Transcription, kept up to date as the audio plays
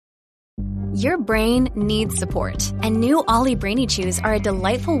Your brain needs support, and new Ollie Brainy Chews are a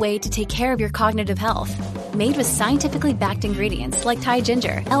delightful way to take care of your cognitive health. Made with scientifically backed ingredients like Thai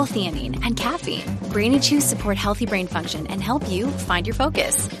ginger, L-theanine, and caffeine, Brainy Chews support healthy brain function and help you find your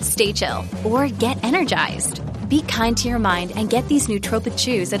focus, stay chill, or get energized. Be kind to your mind and get these nootropic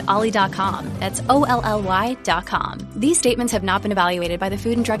chews at ollie.com. That's OLLY.com. These statements have not been evaluated by the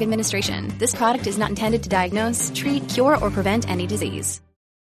Food and Drug Administration. This product is not intended to diagnose, treat, cure, or prevent any disease.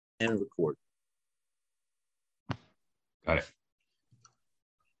 And record. Got it.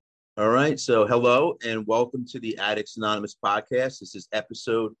 All right. So hello and welcome to the Addicts Anonymous podcast. This is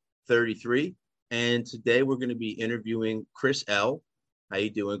episode 33. And today we're going to be interviewing Chris L. How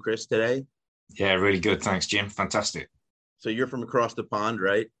you doing, Chris, today? Yeah, really good. Thanks, Jim. Fantastic. So you're from across the pond,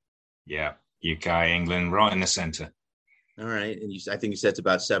 right? Yeah. UK, England, right in the centre. All right. And I think you said it's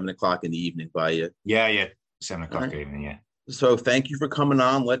about 7 o'clock in the evening by you. Yeah. 7 o'clock evening, yeah. So thank you for coming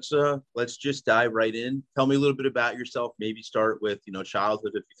on. Let's just dive right in. Tell me a little bit about yourself. Maybe start with,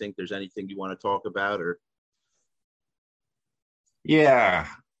 childhood, if you think there's anything you want to talk about or. Yeah.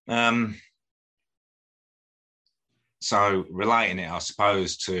 So relating it, I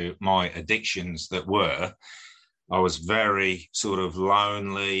suppose, to my addictions that were, I was very sort of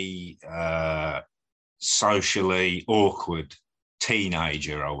lonely, socially awkward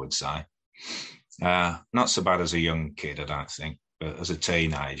teenager, I would say. Not so bad as a young kid, I don't think, but as a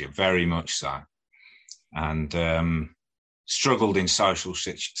teenager, very much so. And struggled in social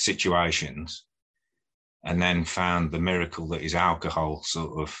situations and then found the miracle that is alcohol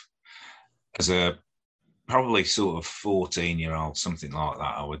sort of as a probably sort of 14-year-old, something like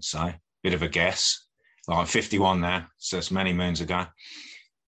that, I would say. Bit of a guess. Like I'm 51 now, so it's many moons ago.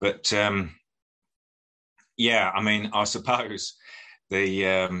 But yeah, I mean, I suppose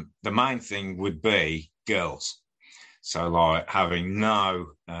the main thing would be girls. So like having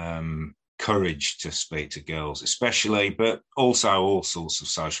no courage to speak to girls, especially, but also all sorts of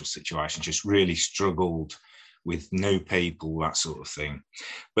social situations, just really struggled with new people, that sort of thing.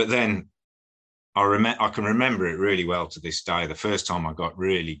 But then I can remember it really well to this day. The first time I got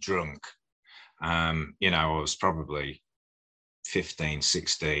really drunk, I was probably 15,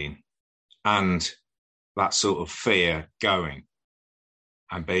 16, and that sort of fear going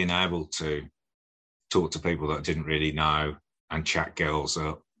and being able to talk to people that I didn't really know and chat girls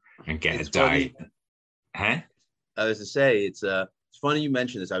up and get a date. Huh? I was to say, it's funny you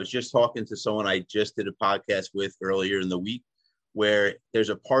mentioned this. I was just talking to someone I just did a podcast with earlier in the week where there's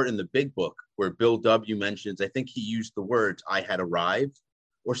a part in the Big Book where Bill W. mentions, I think he used the words, I had arrived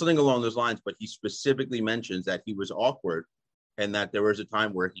or something along those lines, but he specifically mentions that he was awkward and that there was a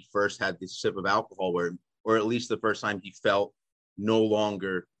time where he first had this sip of alcohol or at least the first time he felt no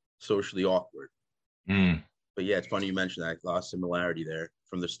longer socially awkward. But yeah, it's funny you mentioned that. A lot of similarity there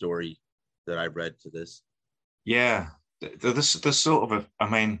from the story that I read to this. Yeah, the sort of, I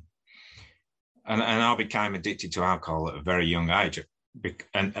mean, and I became addicted to alcohol at a very young age.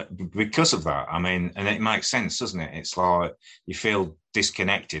 And because of that, I mean, and it makes sense, doesn't it? It's like you feel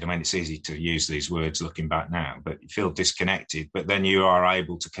disconnected. I mean, it's easy to use these words looking back now, but you feel disconnected, but then you are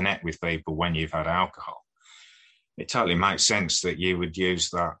able to connect with people when you've had alcohol. It totally makes sense that you would use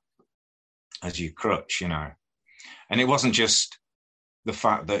that as your crutch, And it wasn't just the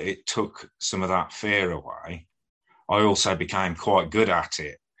fact that it took some of that fear away. I also became quite good at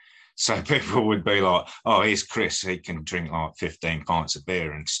it. So people would be like, oh, here's Chris. He can drink like 15 pints of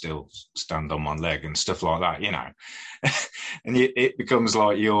beer and still stand on one leg and stuff like that, And it becomes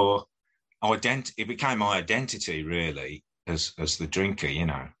like your identity. It became my identity, really, as the drinker,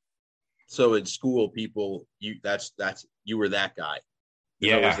 So in school, people, you were that guy.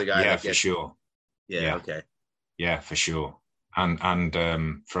 That was the guy for sure. Yeah, okay. Yeah, for sure. And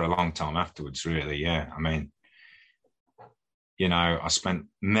for a long time afterwards, really, yeah. I mean, I spent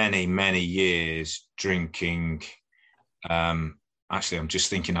many, many years drinking. Actually, I'm just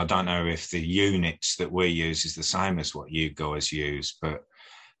thinking, I don't know if the units that we use is the same as what you guys use, but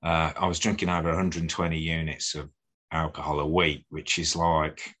I was drinking over 120 units of alcohol a week, which is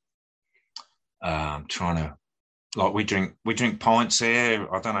like, we drink pints here.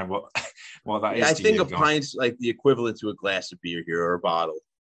 I don't know what that is. I think a pint's like the equivalent to a glass of beer here or a bottle.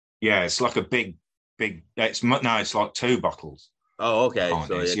 Yeah, it's like a big. It's like 2 bottles. Oh, okay.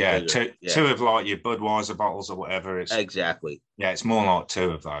 So two of like your Budweiser bottles or whatever. It's exactly. Yeah, it's more like 2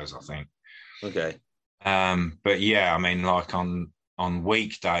 of those, I think. Okay. But yeah, I mean, like on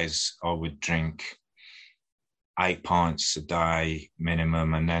weekdays, I would drink 8 pints a day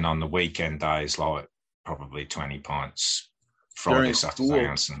minimum, and then on the weekend days, like probably 20 pints Friday, Saturday,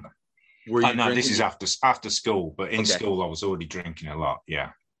 and Sunday. No, this is after school, but in school I was already drinking a lot.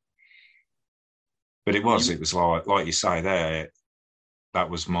 Yeah. But it was like you say there, that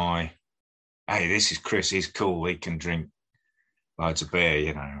was my, hey, this is Chris, he's cool, he can drink loads of beer,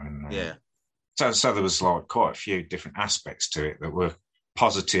 you know. And, Yeah. So there was like quite a few different aspects to it that were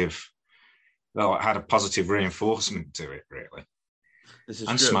positive, that had a positive reinforcement to it, really. This is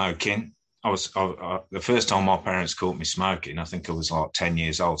and true. Smoking. I the first time my parents caught me smoking, I think I was like 10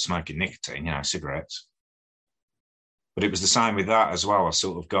 years old, smoking nicotine, you know, cigarettes. But it was the same with that as well. I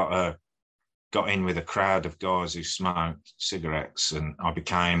sort of got in with a crowd of guys who smoked cigarettes, and I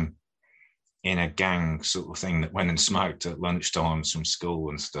became in a gang sort of thing that went and smoked at lunchtimes from school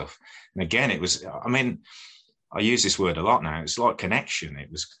and stuff. And again, it was, I mean, I use this word a lot now. It's like connection.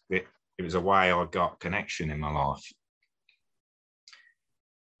 It was a way I got connection in my life.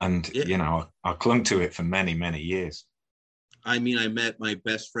 And, you know, I clung to it for many, many years. I mean, I met my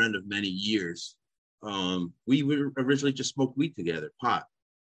best friend of many years. We were originally just smoked weed together, pot.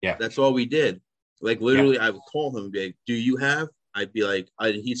 Yeah. That's all we did. Like, literally, I would call him and be like, do you have? I'd be like,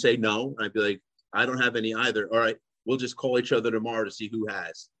 he'd say no. I'd be like, I don't have any either. All right, we'll just call each other tomorrow to see who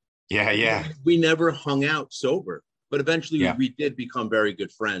has. Yeah. We never hung out sober, but eventually we did become very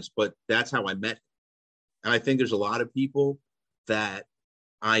good friends. But that's how I met him. And I think there's a lot of people that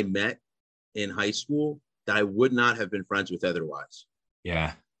I met in high school that I would not have been friends with otherwise.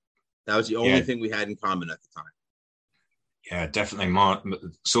 Yeah. That was the only thing we had in common at the time. Yeah, definitely. My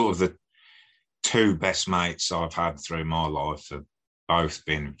sort of the two best mates I've had through my life have both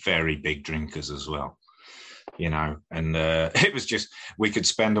been very big drinkers as well, you know, and it was just, we could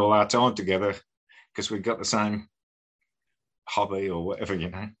spend all our time together because we got the same hobby or whatever, you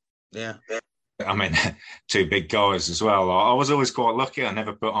know. Yeah. I mean, two big guys as well. I was always quite lucky. I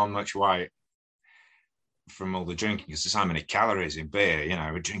never put on much weight from all the drinking because there's so many calories in beer. You know,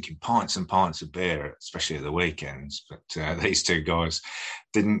 we're drinking pints and pints of beer, especially at the weekends. But these two guys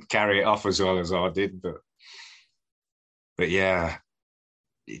didn't carry it off as well as I did. But yeah,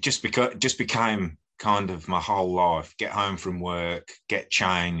 it just became kind of my whole life. Get home from work, get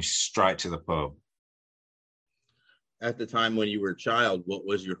changed, straight to the pub. At the time when you were a child, what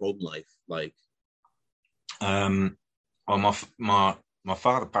was your home life like? Well, my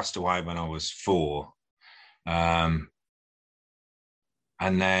father passed away when I was 4. And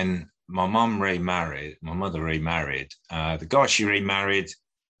then my mother remarried. The guy she remarried,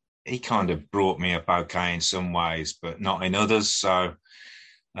 he kind of brought me up okay in some ways, but not in others. So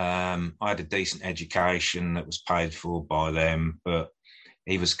I had a decent education that was paid for by them, but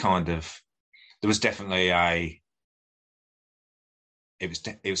he was kind of, there was definitely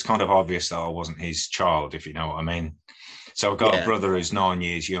it was kind of obvious that I wasn't his child, if you know what I mean. So I've got a brother who's 9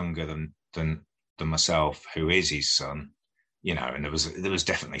 years younger than myself, who is his son, you know, and there was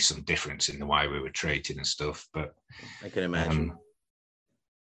definitely some difference in the way we were treated and stuff. But I can imagine.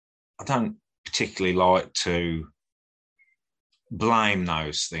 I don't particularly like to blame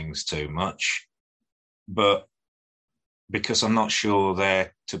those things too much, but because I'm not sure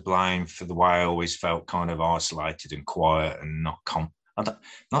they're to blame for the way I always felt kind of isolated and quiet and not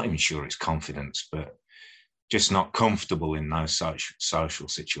even sure it's confidence, but just not comfortable in those social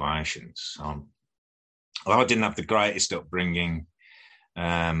situations. I didn't have the greatest upbringing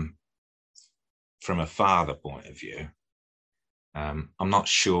from a father point of view. I'm not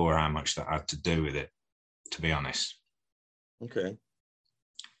sure how much that had to do with it, to be honest. Okay.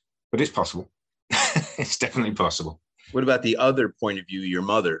 But it's possible. It's definitely possible. What about the other point of view, your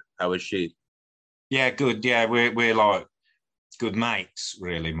mother? How is she? Yeah, good. Yeah, we're like good mates,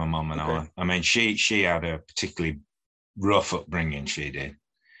 really, my mum and I. I mean, she had a particularly rough upbringing, she did,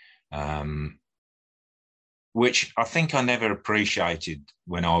 which I think I never appreciated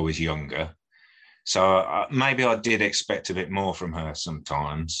when I was younger. So maybe I did expect a bit more from her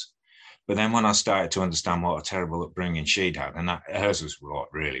sometimes. But then when I started to understand what a terrible upbringing she'd had, and hers was like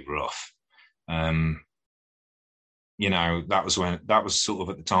really rough, you know, that was sort of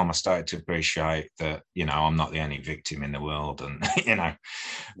at the time I started to appreciate that, you know, I'm not the only victim in the world. And, you know,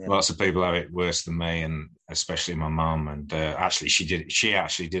 lots of people have it worse than me, and especially my mum. And actually, she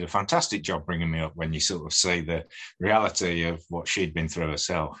actually did a fantastic job bringing me up when you sort of see the reality of what she'd been through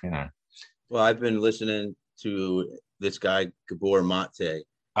herself, you know. Well, I've been listening to this guy, Gabor Mate.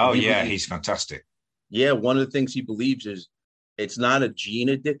 Oh, yeah, he's fantastic. Yeah, one of the things he believes is it's not a gene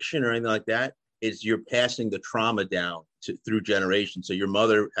addiction or anything like that. Is you're passing the trauma down through generations. So your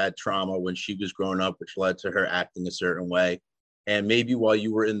mother had trauma when she was growing up, which led to her acting a certain way. And maybe while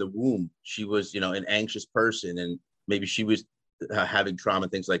you were in the womb, she was, you know, an anxious person, and maybe she was having trauma,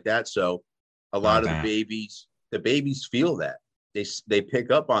 things like that. So a lot of the babies feel that. They pick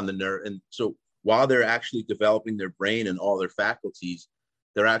up on the nerve. And so while they're actually developing their brain and all their faculties,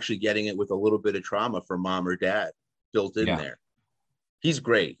 they're actually getting it with a little bit of trauma from mom or dad built in there. He's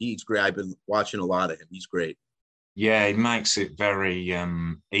great. He's great. I've been watching a lot of him. He's great. Yeah, he makes it very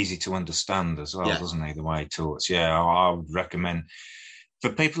easy to understand as well, doesn't he? The way he talks. Yeah, I would recommend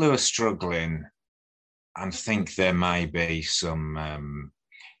for people who are struggling and think there may be some,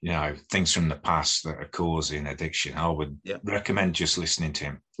 things from the past that are causing addiction. I would recommend just listening to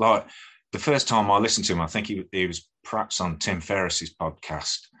him. Like the first time I listened to him, I think he was perhaps on Tim Ferriss's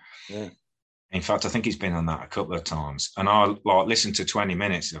podcast. Yeah. In fact, I think he's been on that a couple of times. And I listened to 20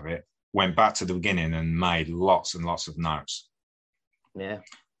 minutes of it, went back to the beginning and made lots and lots of notes. Yeah.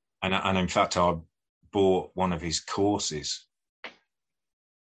 And in fact, I bought one of his courses.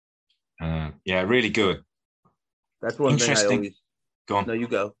 Really good. That's one thing I always... Go on. No, you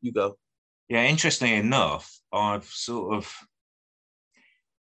go. Yeah, interestingly enough, I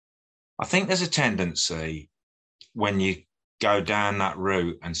think there's a tendency when you go down that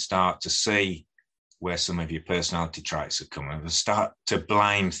route and start to see where some of your personality traits are coming, start to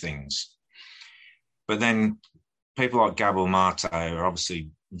blame things. But then people like Gabor Mate are obviously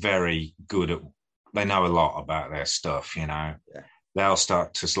very good at, they know a lot about their stuff, Yeah. They'll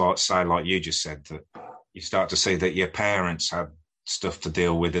start to say, like you just said, that you start to see that your parents had stuff to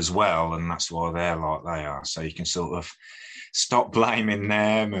deal with as well, and that's why they're like they are. So you can sort of stop blaming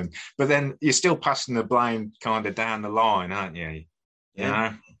them, but then you're still passing the blame kind of down the line, aren't you? Yeah. You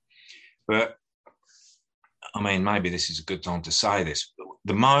know? But I mean, maybe this is a good time to say this. But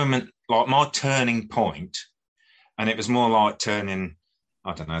the moment, like my turning point, and it was more like turning,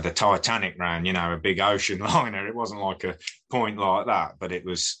 I don't know, the Titanic round, a big ocean liner. It wasn't like a point like that, but it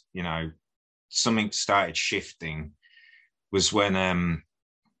was, something started shifting. Was when it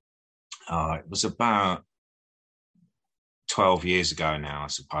was about 12 years ago now, I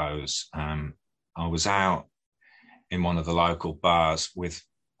suppose. I was out in one of the local bars with,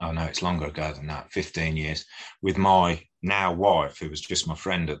 it's longer ago than that, 15 years, with my now wife, who was just my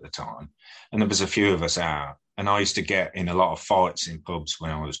friend at the time. And there was a few of us out. And I used to get in a lot of fights in pubs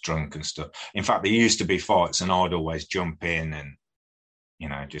when I was drunk and stuff. In fact, there used to be fights and I'd always jump in and,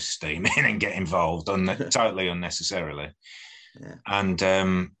 just steam in and get involved totally unnecessarily. Yeah. And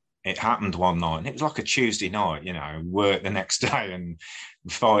it happened one night, and it was like a Tuesday night, work the next day, and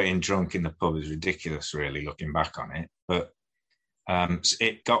fighting drunk in the pub is ridiculous, really, looking back on it. But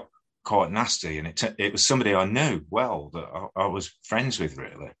it got quite nasty, and it was somebody I knew well, that I was friends with,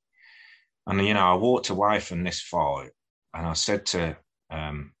 really. And, I walked away from this fight, and I said to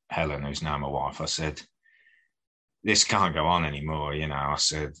Helen, who's now my wife, I said, this can't go on anymore. I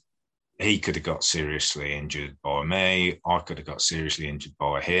said, he could have got seriously injured by me. I could have got seriously injured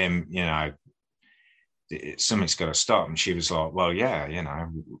by him. Something's got to stop. And she was like, well, yeah,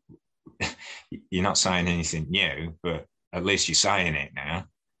 you're not saying anything new, but at least you're saying it now.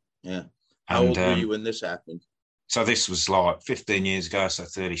 Yeah. How old were you when this happened? So this was like 15 years ago, so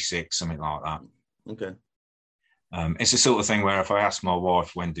 36, something like that. Okay. It's the sort of thing where if I asked my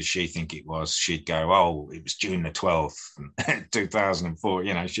wife when does she think it was, she'd go, oh, it was June the 12th,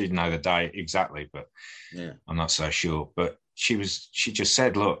 2004. She'd know the date exactly, but yeah, I'm not so sure. But she just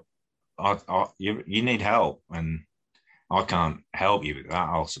said, look, you need help, and I can't help you with that.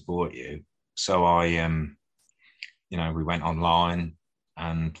 I'll support you. So I, we went online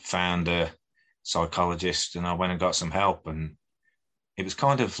and found a psychologist, and I went and got some help, and it was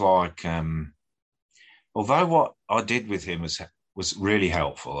kind of like, although what I did with him was really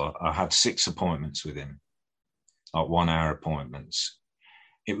helpful. I had 6 appointments with him, like 1-hour appointments.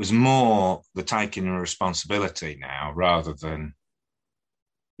 It was more the taking of responsibility now, rather than,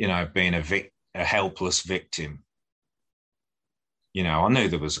 being a helpless victim. I knew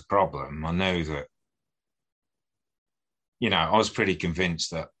there was a problem. I knew that, I was pretty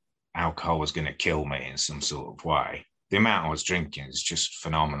convinced that alcohol was going to kill me in some sort of way. The amount I was drinking is just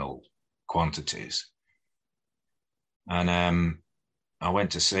phenomenal quantities. And I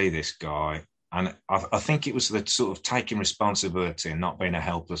went to see this guy, and I think it was the sort of taking responsibility and not being a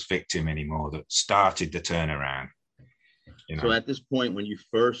helpless victim anymore that started the turnaround. So at this point, when you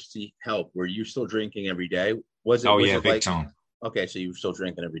first seek help, were you still drinking every day? Was it big time. Okay, so you were still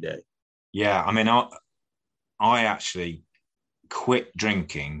drinking every day. Yeah, I mean, I actually quit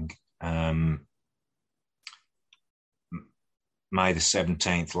drinking May the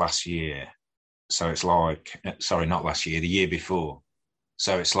 17th last year. So it's like, sorry, not last year, the year before.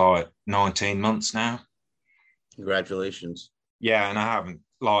 So it's like 19 months now. Congratulations. Yeah, and I haven't,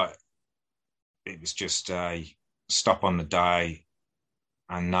 it was just a stop on the day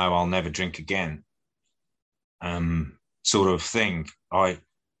and no, I'll never drink again sort of thing. I'd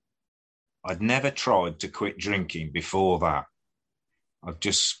never tried to quit drinking before that. I've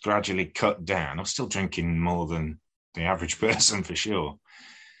just gradually cut down. I'm still drinking more than the average person for sure.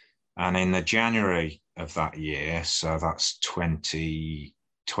 And in the January of that year, so that's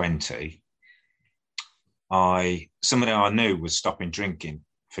 2020, somebody I knew was stopping drinking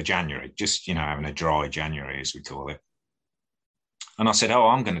for January, just, having a dry January, as we call it. And I said, oh,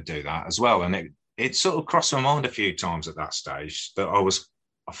 I'm going to do that as well. And it sort of crossed my mind a few times at that stage that I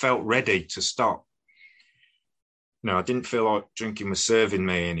felt ready to stop. I didn't feel like drinking was serving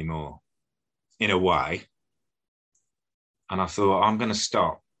me anymore in a way. And I thought, I'm going to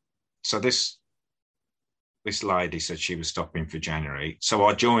stop. So this lady said she was stopping for January. So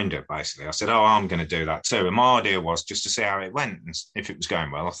I joined her, basically. I said, oh, I'm going to do that too. And my idea was just to see how it went. And if it was going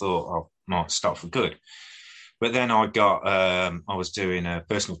well, I thought I might stop for good. But then I was doing a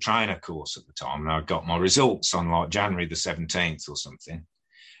personal trainer course at the time, and I got my results on like January the 17th or something,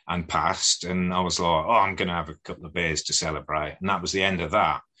 and passed. And I was like, oh, I'm going to have a couple of beers to celebrate. And that was the end of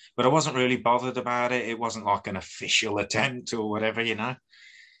that. But I wasn't really bothered about it. It wasn't like an official attempt or whatever,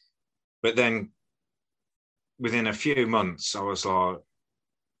 But then within a few months, I was like,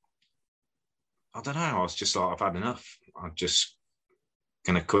 I don't know. I was just like, I've had enough. I'm just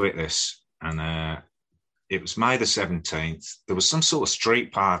going to quit this. And it was May the 17th. There was some sort of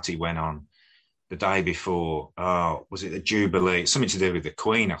street party went on the day before. Oh, was it the Jubilee? Something to do with the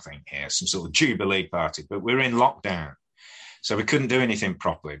Queen, I think, here. Some sort of Jubilee party. But we were in lockdown, so we couldn't do anything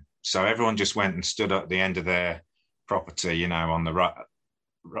properly. So everyone just went and stood at the end of their property, on the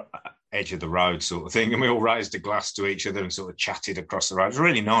edge of the road sort of thing. And we all raised a glass to each other and sort of chatted across the road. It was a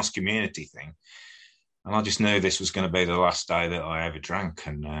really nice community thing. And I just knew this was going to be the last day that I ever drank.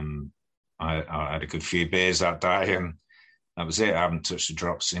 And I had a good few beers that day, and that was it. I haven't touched a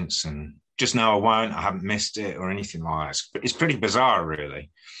drop since. And just know I won't. I haven't missed it or anything like that. It's pretty bizarre, really.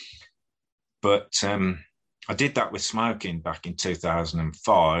 But I did that with smoking back in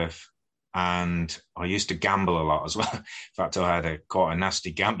 2005. And I used to gamble a lot as well. In fact, I had quite a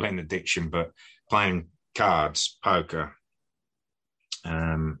nasty gambling addiction, but playing cards, poker.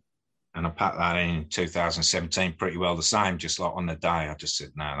 And I packed that in 2017 pretty well the same, just like on the day. I just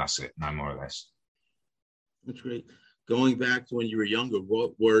said, no, that's it. No more of this. That's great. Going back to when you were younger,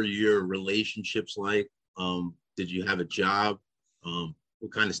 what were your relationships like? Did you have a job?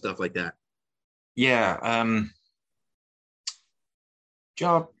 What kind of stuff like that? Yeah.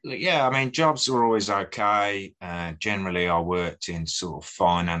 Jobs were always okay. Generally, I worked in sort of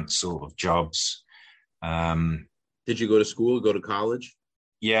finance sort of jobs. Did you go to school, go to college?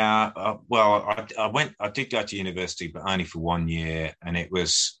 Yeah, I did go to university, but only for 1 year. And it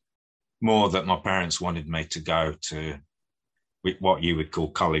was more that my parents wanted me to go to what you would call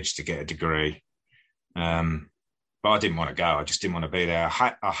college to get a degree. But I didn't want to go. I just didn't want to be there.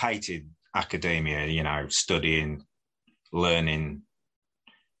 I hated academia, studying, learning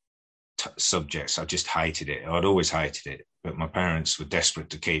subjects. I just hated it. I'd always hated it. But my parents were desperate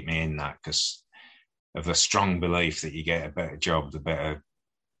to keep me in that because of a strong belief that you get a better job, the better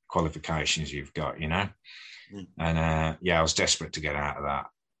qualifications you've got, And I was desperate to get out of that.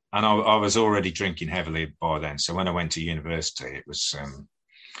 And I was already drinking heavily by then. So when I went to university, it was,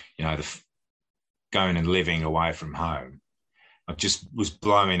 going and living away from home. I just was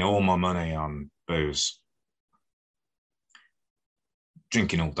blowing all my money on booze.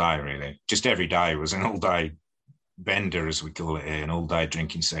 Drinking all day, really. Just every day was an all-day bender, as we call it here, an all-day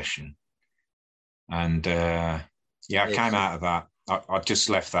drinking session. And, I came out of that. I just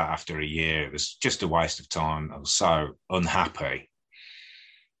left that after a year. It was just a waste of time. I was so unhappy.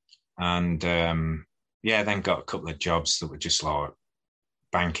 And, then got a couple of jobs that were just like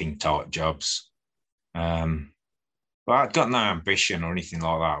banking-type jobs. But I'd got no ambition or anything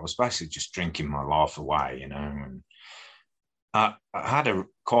like that. I was basically just drinking my life away, And I had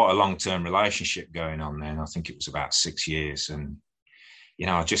quite a long-term relationship going on then. I think it was about 6 years. And,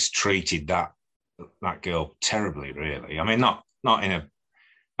 I just treated that girl terribly, really. I mean, not in a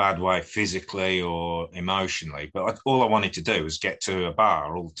bad way physically or emotionally, but all I wanted to do was get to a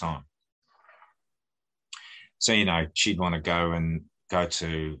bar all the time. So, she'd want to go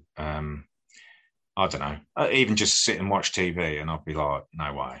to, I don't know, even just sit and watch TV, and I'd be like,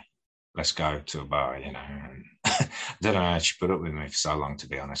 no way, let's go to a bar, And I don't know how she put up with me for so long, to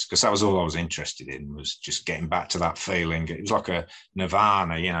be honest, because that was all I was interested in, was just getting back to that feeling. It was like a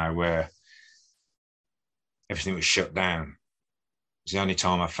nirvana, where everything was shut down. It's the only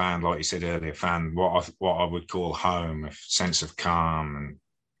time I found, like you said earlier, what I would call home, a sense of calm. And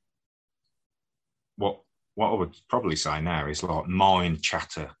what I would probably say now is like mind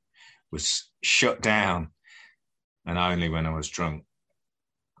chatter was shut down, and only when I was drunk.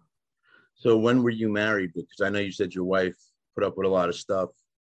 So when were you married? Because I know you said your wife put up with a lot of stuff.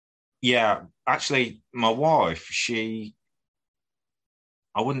 Yeah, actually, my wife,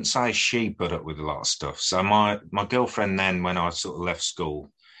 I wouldn't say she put up with a lot of stuff. So my girlfriend then, when I sort of left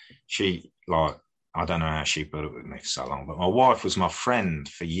school, she, like, I don't know how she put up with me for so long, but my wife was my friend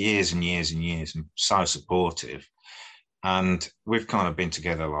for years and years and years, and so supportive. And we've kind of been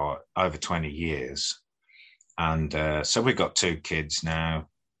together like over 20 years. And so we've got 2 kids now,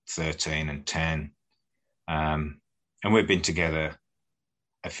 13 and 10. And we've been together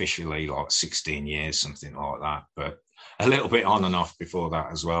officially like 16 years, something like that, but a little bit on and off before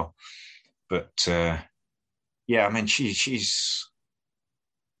that as well. But yeah, I mean, she's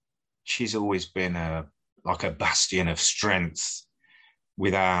always been like a bastion of strength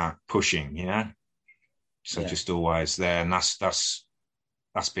without pushing, you know. So just always there, and that's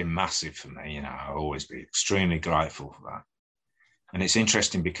been massive for me. You know, I'll always be extremely grateful for that. And it's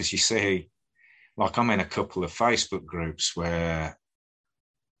interesting because you see, like, I'm in a couple of Facebook groups where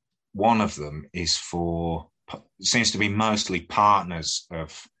one of them is for, seems to be mostly partners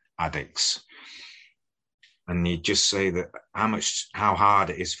of addicts. And you just see that how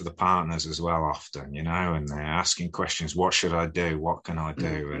hard it is for the partners as well often, you know, and they're asking questions, what should I do? What can I do?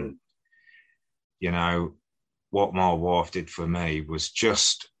 Mm-hmm. And, you know, what my wife did for me was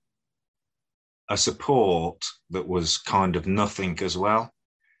just a support that was kind of nothing as well.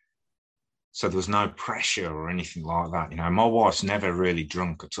 So there was no pressure or anything like that. You know, my wife's never really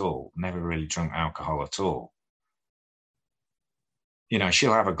drunk at all, never really drunk alcohol at all. You know,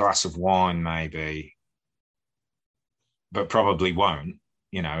 she'll have a glass of wine maybe, but probably won't,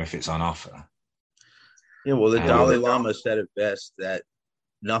 you know, if it's on offer. Yeah, well, the Dalai Lama said it best, that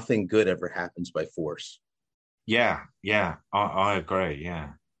nothing good ever happens by force. Yeah, I agree.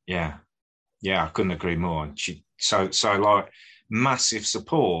 Yeah, I couldn't agree more. And so like massive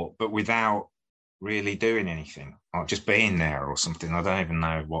support, but without really doing anything, like just being there or something. I don't even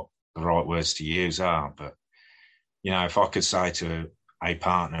know what the right words to use are, but, you know, if I could say to a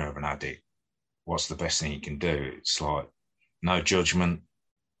partner of an addict, what's the best thing you can do? It's like no judgment,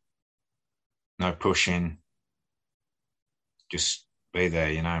 no pushing, just be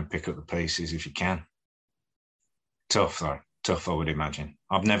there, you know, and pick up the pieces if you can. Tough, though. Tough, I would imagine.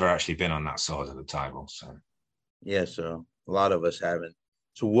 I've never actually been on that side of the table. So, yeah, so a lot of us haven't.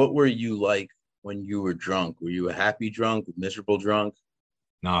 So what were you like when you were drunk? Were you a happy drunk, a miserable drunk?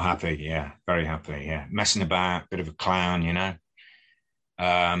 No, happy, yeah. Very happy, yeah. Messing about, bit of a clown, you know.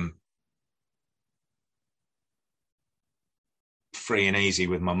 Free and easy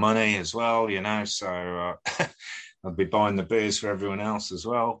with my money as well, you know. So I'd be buying the beers for everyone else as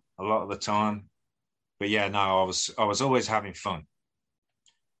well a lot of the time. But yeah, no, I was always having fun,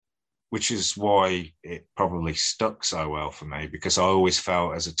 which is why it probably stuck so well for me, because I always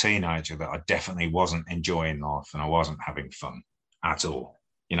felt as a teenager that I definitely wasn't enjoying life and I wasn't having fun at all,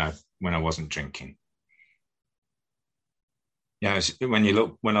 you know, when I wasn't drinking. You know,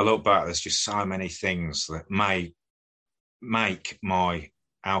 when I look back, there's just so many things that may make my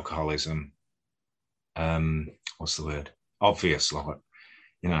alcoholism, what's the word? Obvious, like,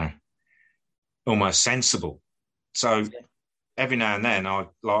 you know, almost sensible. So every now and then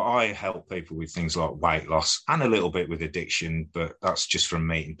I help people with things like weight loss and a little bit with addiction, but that's just from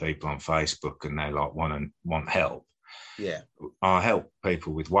meeting people on Facebook and they like want help. Yeah. I help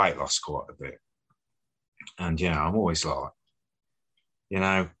people with weight loss quite a bit. And, you know, I'm always like, you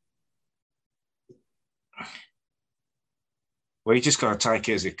know, well, you just got to take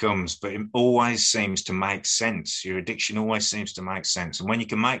it as it comes, but it always seems to make sense. Your addiction always seems to make sense. And when you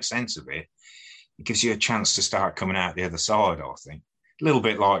can make sense of it, it gives you a chance to start coming out the other side, I think. A little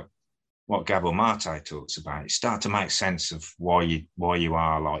bit like what Gabor Mate talks about. You start to make sense of why you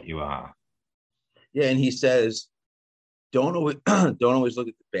are like you are. Yeah, and he says, don't always look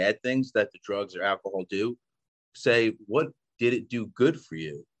at the bad things that the drugs or alcohol do. Say, what did it do good for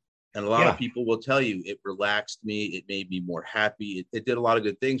you? And a lot of people will tell you, it relaxed me, it made me more happy, it did a lot of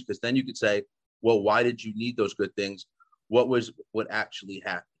good things, because then you could say, well, why did you need those good things? What actually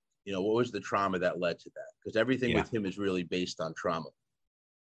happened? You know, what was the trauma that led to that? Because everything with him is really based on trauma.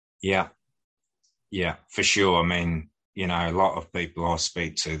 Yeah, for sure. I mean, you know, a lot of people I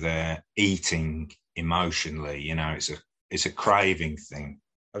speak to, they're eating emotionally. You know, it's a craving thing.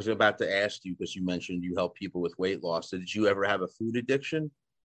 I was about to ask you, because you mentioned you help people with weight loss. So did you ever have a food addiction?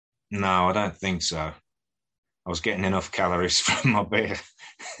 No, I don't think so. I was getting enough calories from my beer.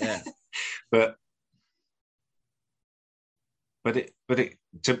 Yeah. But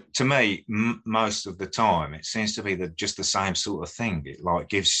to me, most of the time, it seems to be just the same sort of thing. It like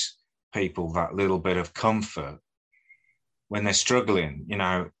gives people that little bit of comfort when they're struggling. You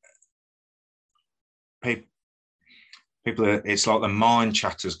know, it's like the mind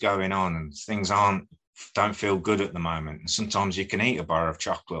chatter's going on and things don't feel good at the moment. And sometimes you can eat a bar of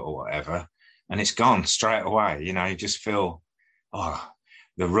chocolate or whatever and it's gone straight away. You know, you just feel,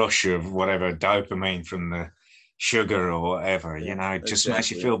 the rush of whatever dopamine from the sugar or whatever, you know, it just makes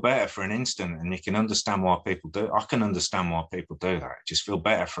you feel better for an instant. And you can understand why people do. I can understand why people do that. Just feel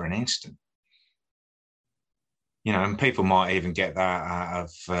better for an instant. You know, and people might even get that out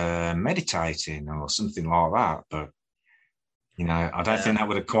of meditating or something like that. But, you know, I don't think that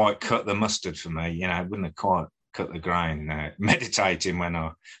would have quite cut the mustard for me. You know, it wouldn't have quite cut the grain. Meditating when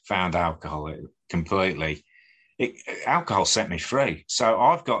I found alcohol completely. Alcohol set me free. So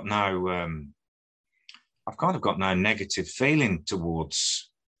I've got I've kind of got no negative feeling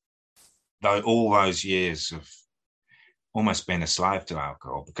towards all those years of almost being a slave to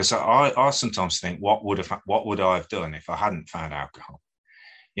alcohol, because I sometimes think, what would I have done if I hadn't found alcohol?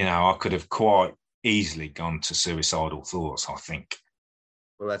 You know, I could have quite easily gone to suicidal thoughts, I think.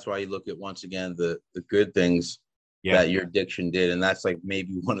 Well, that's why you look at, once again, the good things that your addiction did. And that's like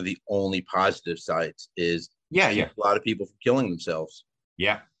maybe one of the only positive sides is a lot of people from killing themselves.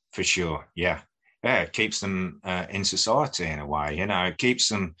 Yeah, for sure. Yeah. Yeah, it keeps them in society in a way. You know, it keeps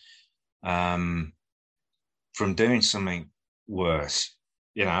them from doing something worse.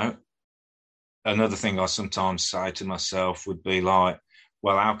 You know, another thing I sometimes say to myself would be like,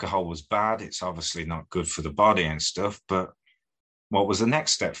 well, alcohol was bad. It's obviously not good for the body and stuff. But what was the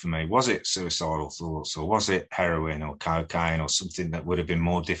next step for me? Was it suicidal thoughts, or was it heroin or cocaine or something that would have been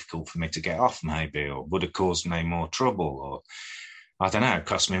more difficult for me to get off maybe, or would have caused me more trouble, or I don't know, it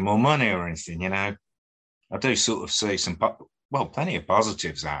cost me more money or anything? You know, I do sort of see plenty of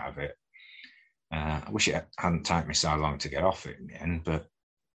positives out of it. I wish it hadn't taken me so long to get off it in the end, but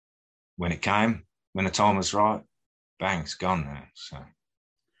when it came, when the time was right, bang, it's gone now.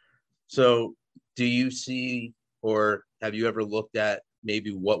 So do you see, or have you ever looked at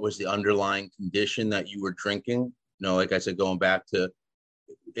maybe what was the underlying condition that you were drinking? You know, like I said, going back to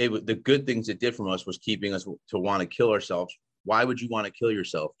it, the good things it did from us was keeping us to want to kill ourselves. Why would you want to kill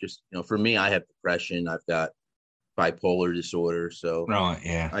yourself? Just, you know, for me, I have depression. I've got bipolar disorder. So right,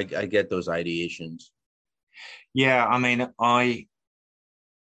 yeah, I get those ideations. Yeah, I mean, I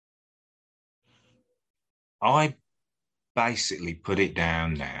basically put it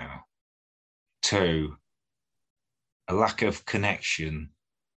down now to a lack of connection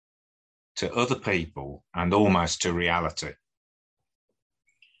to other people and almost to reality.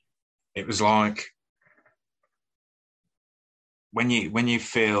 It was like when you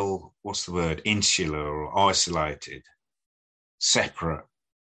feel, what's the word, insular or isolated, separate,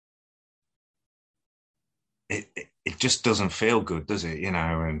 it just doesn't feel good, does it? You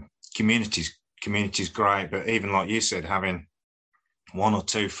know, and community's great, but even like you said, having one or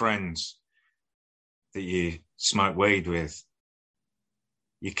two friends that you smoke weed with,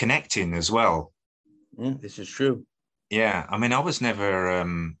 you're connecting as well. This is true. Yeah, I mean, I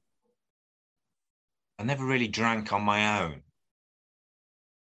never really drank on my own.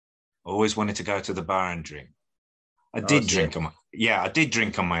 I always wanted to go to the bar and drink. I did drink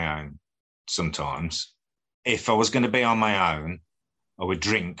on my own sometimes. If I was going to be on my own, I would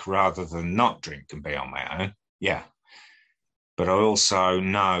drink rather than not drink and be on my own. Yeah. But I also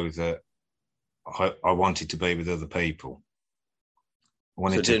know that I wanted to be with other people. I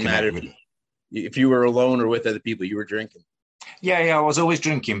wanted to connect with. If you were alone or with other people, you were drinking. Yeah, I was always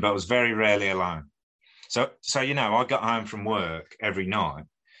drinking, but I was very rarely alone. So you know, I got home from work every night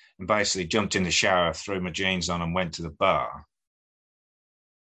and basically jumped in the shower, threw my jeans on, and went to the bar.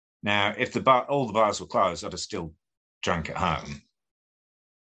 Now, if all the bars were closed, I'd have still drank at home.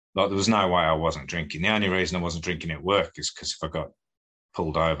 Like, there was no way I wasn't drinking. The only reason I wasn't drinking at work is because if I got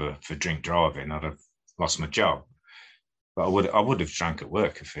pulled over for drink driving, I'd have lost my job. But I would have drank at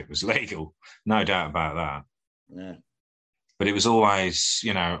work if it was legal, no doubt about that. Yeah. But it was always,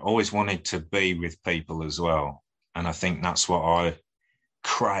 you know, always wanted to be with people as well. And I think that's what I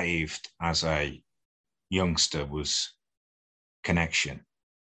craved as a youngster, was connection.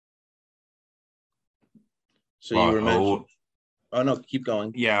 So you were mentioning... Oh, no, keep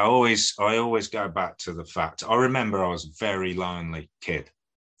going. Yeah, I always go back to the fact. I remember I was a very lonely kid.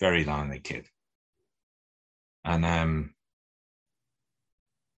 And,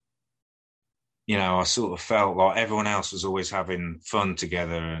 you know, I sort of felt like everyone else was always having fun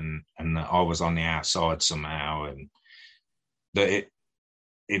together and that I was on the outside somehow. And that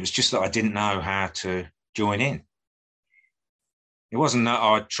it was just that I didn't know how to join in. It wasn't that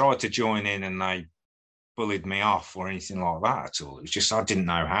I tried to join in and they bullied me off or anything like that at all. It was just I didn't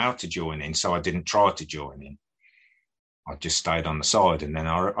know how to join in, so I didn't try to join in. I just stayed on the side. And then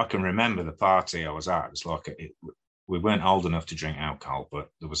I can remember the party I was at. It was like we weren't old enough to drink alcohol, but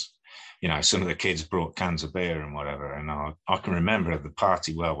there was, some of the kids brought cans of beer and whatever. And I can remember the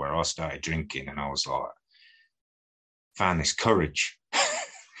party well where I started drinking, and I was like, found this courage,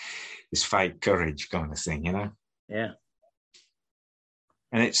 this fake courage kind of thing, Yeah.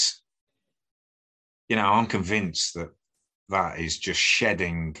 And it's, I'm convinced that is just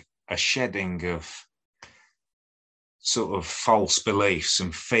a shedding of sort of false beliefs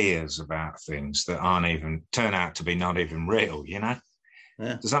and fears about things that turn out to be not even real, Yeah.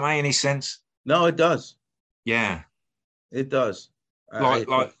 Does that make any sense? No, it does. Yeah. It does. Like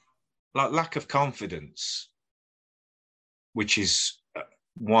lack of confidence, which is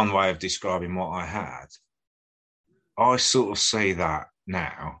one way of describing what I had. I sort of see that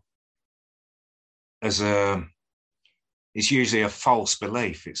now as it's usually a false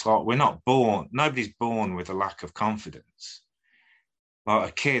belief. It's like nobody's born with a lack of confidence.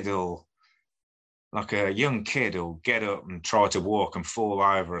 Like a young kid will get up and try to walk and fall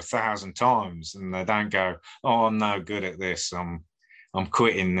over 1,000 times, and they don't go, "Oh, I'm no good at this. I'm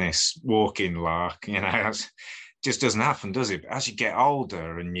quitting this walking lark." It just doesn't happen, does it? But as you get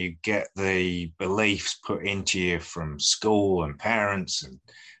older and you get the beliefs put into you from school and parents and,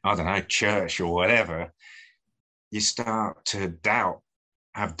 I don't know, church or whatever, you start to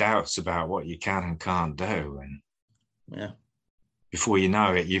have doubts about what you can and can't do. And before you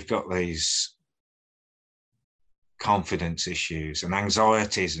know it, you've got these confidence issues and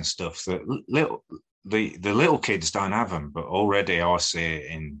anxieties and stuff that the little kids don't have them, but already I see it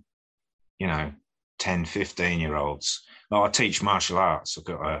in, 10, 15-year-olds. Like, I teach martial arts. I've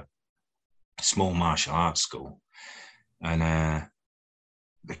got a small martial arts school, and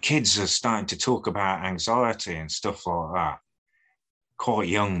the kids are starting to talk about anxiety and stuff like that quite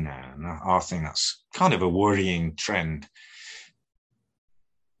young now. And I think that's kind of a worrying trend.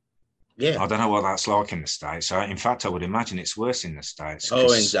 Yeah. I don't know what that's like in the States. In fact, I would imagine it's worse in the States.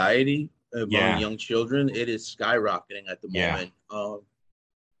 Oh, anxiety among young children, it is skyrocketing at the moment.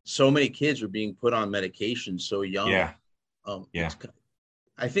 So many kids are being put on medication so young. Yeah.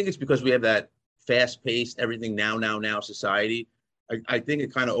 I think it's because we have that fast-paced, everything now society. I think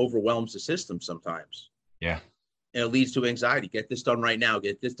it kind of overwhelms the system sometimes. Yeah. And it leads to anxiety. Get this done right now.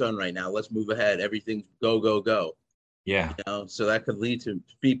 Get this done right now. Let's move ahead. Everything's go, go, go. Yeah. So that could lead to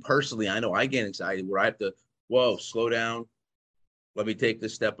me personally. I know I get anxiety where I have to, slow down. Let me take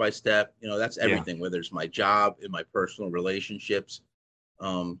this step by step. That's everything, whether it's my job, in my personal relationships.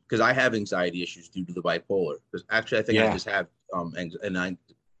 Because I have anxiety issues due to the bipolar. Because actually, I think I just have an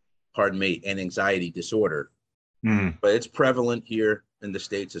anxiety disorder. But it's prevalent here in the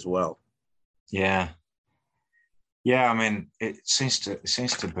States as well. Yeah. I mean, it seems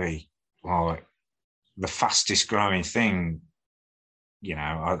to be like the fastest growing thing.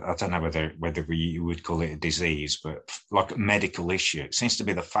 I don't know whether we would call it a disease, but like a medical issue. It seems to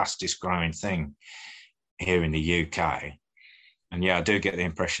be the fastest growing thing here in the UK. And I do get the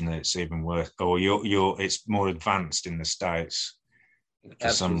impression that it's even worse, or it's more advanced in the States for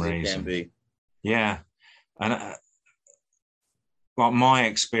some reason. Can be. Yeah. And like my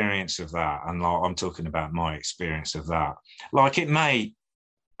experience of that, and like I'm talking about my experience of that, like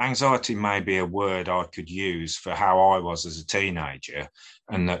anxiety may be a word I could use for how I was as a teenager,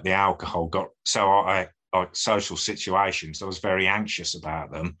 and that the alcohol like social situations, I was very anxious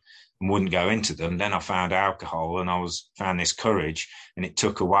about them and wouldn't go into them. Then I found alcohol and found this courage, and it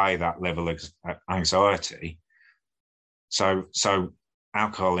took away that level of anxiety. So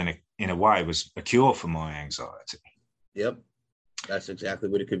alcohol in a way was a cure for my anxiety. Yep. That's exactly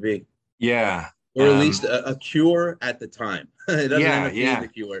what it could be. Yeah. Or at least a cure at the time. It doesn't end up being the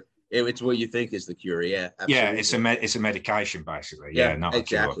cure. It's what you think is the cure. Yeah. Absolutely. Yeah. It's a medication basically. Yeah. Not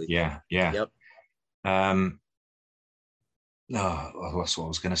exactly. A cure. Yeah. Yep. That's what I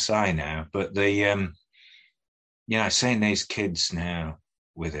was going to say now. But the, seeing these kids now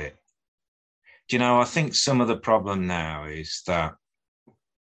with it, I think some of the problem now is that,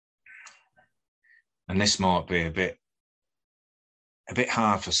 and this might be a bit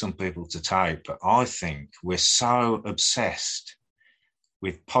hard for some people to take, but I think we're so obsessed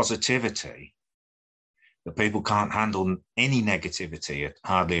with positivity that people can't handle any negativity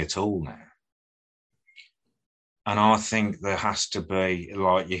hardly at all now. And I think there has to be,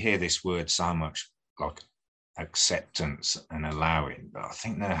 like, you hear this word so much, like acceptance and allowing, but I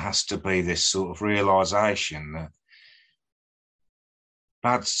think there has to be this sort of realization that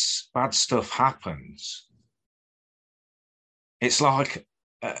bad stuff happens. It's like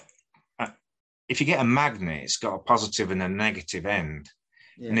if you get a magnet, it's got a positive and a negative end.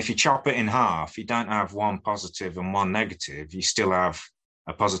 Yeah. And if you chop it in half, you don't have one positive and one negative. You still have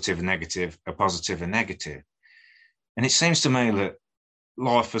a positive, a negative, a positive, a negative. And it seems to me that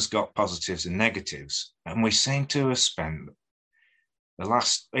life has got positives and negatives, and we seem to have spent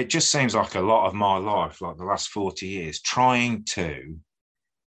it just seems like a lot of my life, like the last 40 years, trying to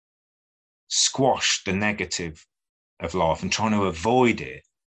squash the negative of life and trying to avoid it,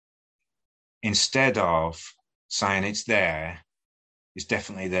 instead of saying it's there, it's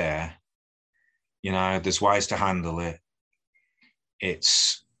definitely there. You know, there's ways to handle it.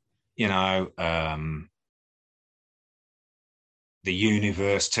 It's, you know, the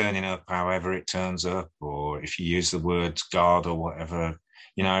universe turning up however it turns up, or if you use the words God or whatever,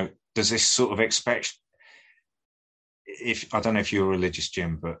 you know, there's this sort of I don't know if you're religious,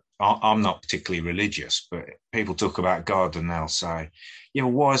 Jim, but I'm not particularly religious, but people talk about God and they'll say, yeah,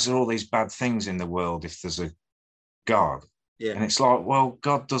 well, why is there all these bad things in the world if there's a God? Yeah. And it's like, well,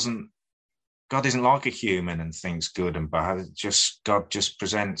 God isn't like a human and thinks good and bad. God just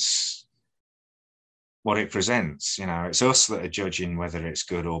presents what it presents. You know, it's us that are judging whether it's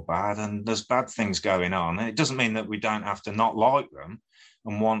good or bad, and there's bad things going on. And it doesn't mean that we don't have to not like them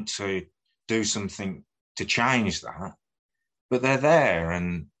and want to do something to change that, but they're there.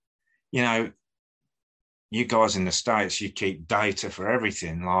 And, you know, you guys in the States, you keep data for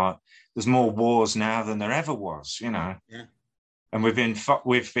everything. Like, there's more wars now than there ever was, you know. Yeah. And we've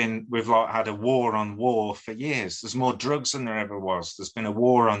like had a war on war for years. There's more drugs than there ever was. There's been a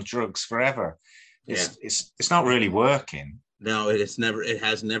war on drugs forever. It's not really working. No, it has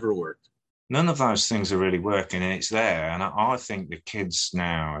never worked. None of those things are really working, and it's there. And I think the kids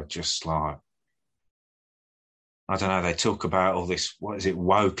now are just like, I don't know, they talk about all this, what is it,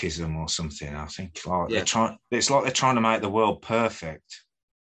 wokeism or something. I think like it's like they're trying to make the world perfect,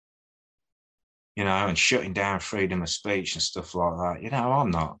 you know, and shutting down freedom of speech and stuff like that. You know,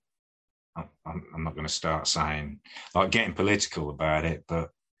 I'm not going to start saying, like, getting political about it,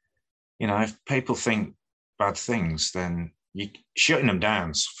 but, you know, if people think bad things, then shutting them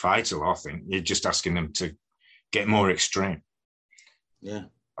down's fatal, I think. You're just asking them to get more extreme. Yeah.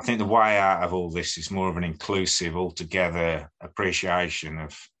 I think the way out of all this is more of an inclusive, altogether appreciation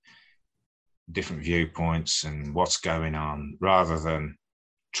of different viewpoints and what's going on, rather than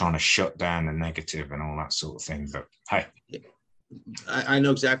trying to shut down the negative and all that sort of thing. But hey, I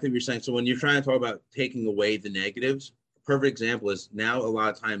know exactly what you're saying. So when you're trying to talk about taking away the negatives, a perfect example is now a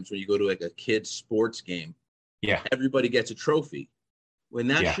lot of times when you go to like a kid's sports game, everybody gets a trophy. When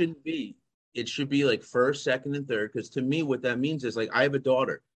that shouldn't be. It should be like first, second, and third. Because to me, what that means is, like, I have a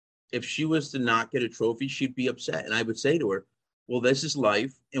daughter. If she was to not get a trophy, she'd be upset. And I would say to her, well, this is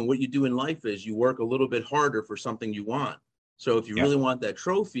life. And what you do in life is you work a little bit harder for something you want. So if you really want that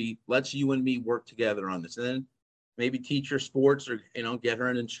trophy, let's you and me work together on this. And then maybe teach her sports, or, you know, get her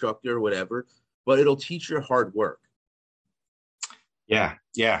an instructor or whatever. But it'll teach her hard work. Yeah.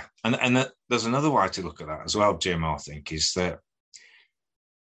 And there's another way to look at that as well, Jim, I think, is that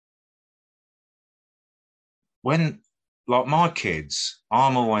when, like, my kids,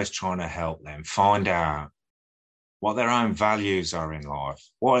 I'm always trying to help them find out what their own values are in life,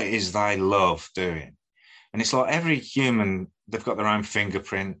 what it is they love doing. And it's like every human, they've got their own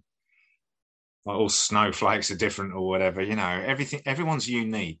fingerprint. Like, all snowflakes are different or whatever, you know, everyone's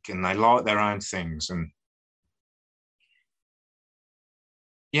unique and they like their own things. And,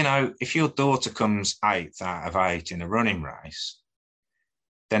 you know, if your daughter comes 8th out of 8 in a running race,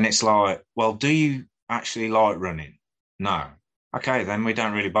 then it's like, well, do you actually like running? No. Okay, then we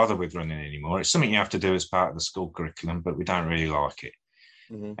don't really bother with running anymore. It's something you have to do as part of the school curriculum, but we don't really like it.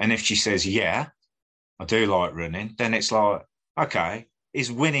 Mm-hmm. And if she says, yeah, I do like running, then it's like, okay,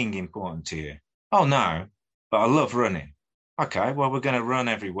 is winning important to you? Oh, no, but I love running. Okay, well, we're going to run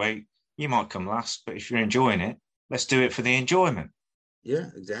every week. You might come last, but if you're enjoying it, let's do it for the enjoyment. Yeah,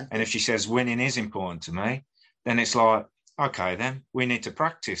 exactly. And if she says winning is important to me, then it's like, okay, then we need to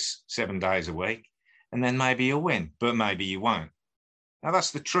practice 7 days a week. And then maybe you'll win, but maybe you won't. Now,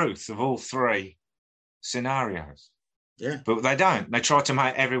 that's the truth of all three scenarios. Yeah. But they don't. They try to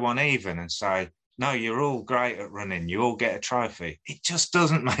make everyone even and say, no, you're all great at running. You all get a trophy. It just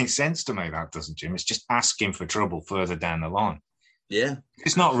doesn't make sense to me, that doesn't, Jim. It's just asking for trouble further down the line. Yeah.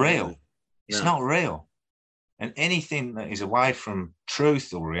 It's not real. It's not real. And anything that is away from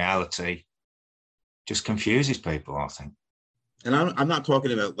truth or reality just confuses people, I think. And I'm not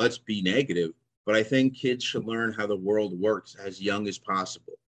talking about let's be negative, but I think kids should learn how the world works as young as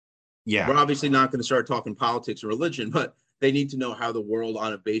possible. Yeah. We're obviously not going to start talking politics or religion, but they need to know how the world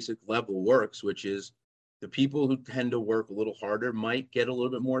on a basic level works, which is the people who tend to work a little harder might get a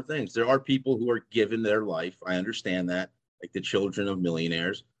little bit more things. There are people who are given their life. I understand that, like the children of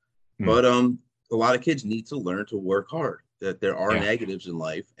millionaires. But a lot of kids need to learn to work hard, that there are negatives in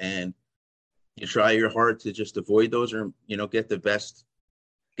life. And You try your hard to just avoid those, or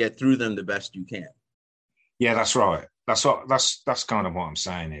get through them the best you can. Yeah, that's right. That's kind of what I'm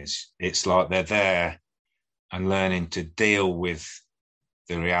saying. Is it's like they're there and learning to deal with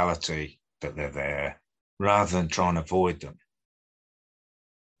the reality that they're there rather than trying to avoid them.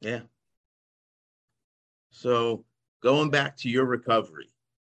 Yeah. So going back to your recovery,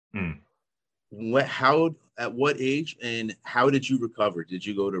 at what age and how did you recover? Did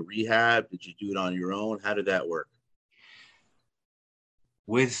you go to rehab? Did you do it on your own? How did that work?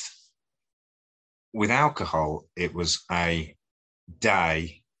 With alcohol, it was a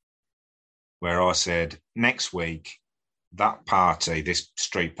day where I said, next week, that party, this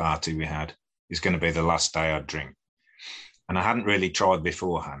street party we had, is going to be the last day I'd drink. And I hadn't really tried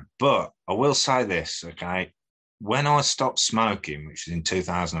beforehand. But I will say this, okay? When I stopped smoking, which was in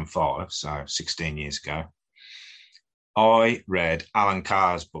 2005, so 16 years ago, I read Alan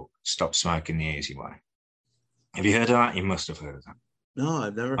Carr's book, Stop Smoking the Easy Way. Have you heard of that? You must have heard of that. No,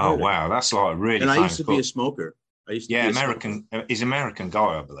 I've never heard Oh, of wow. That's like a really And I used to book. be a smoker. American. He's an American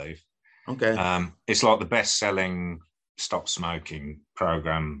guy, I believe. Okay. It's like the best-selling stop smoking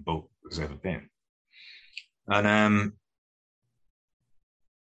program book there's ever been. And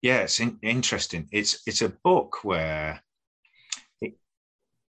it's interesting. It's a book where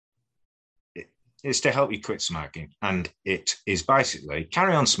it's to help you quit smoking, and it is basically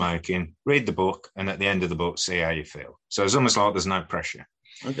carry on smoking, read the book, and at the end of the book, see how you feel. So it's almost like there's no pressure.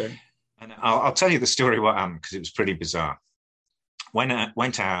 Okay. And I'll tell you the story what happened because it was pretty bizarre. When I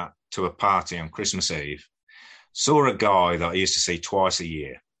went out to a party on Christmas Eve, saw a guy that I used to see twice a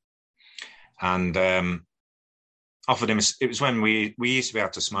year, and offered him. It was when we used to be able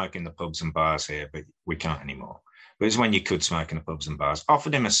to smoke in the pubs and bars here, but we can't anymore. But it was when you could smoke in the pubs and bars.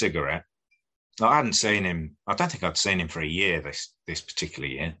 Offered him a cigarette. I hadn't seen him. I don't think I'd seen him for a year this particular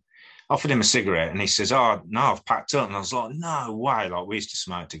year. Offered him a cigarette, and he says, "Oh no, I've packed up." And I was like, "No way!" Like we used to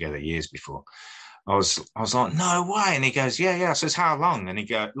smoke together years before. I was like, "No way!" And he goes, "Yeah." I says, "How long?" And he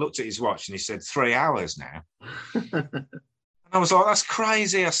looked at his watch, and he said, 3 hours now. And I was like, "That's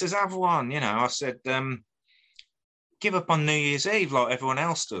crazy." I says, "Have one." I said, "Give up on New Year's Eve like everyone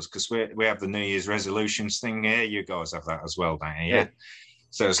else does, because we have the New Year's resolutions thing here. You guys have that as well, don't you?" Yeah.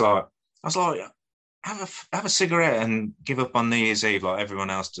 So it's like. I was like, have a cigarette and give up on New Year's Eve like everyone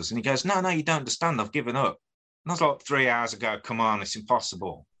else does. And he goes, no, you don't understand. I've given up. And I was like, 3 hours ago, come on, it's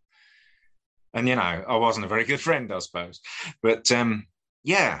impossible. And, I wasn't a very good friend, I suppose. But,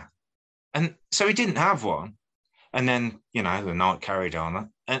 yeah. And so he didn't have one. And then, the night carried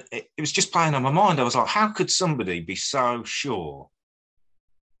on. And it was just playing on my mind. I was like, how could somebody be so sure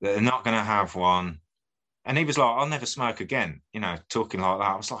that they're not going to have one? And he was like, I'll never smoke again, talking like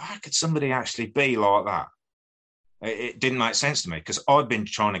that. I was like, how could somebody actually be like that? It didn't make sense to me because I'd been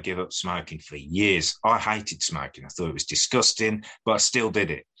trying to give up smoking for years. I hated smoking. I thought it was disgusting, but I still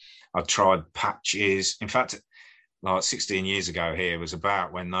did it. I tried patches. In fact, like 16 years ago here was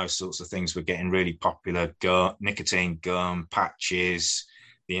about when those sorts of things were getting really popular, nicotine gum, patches,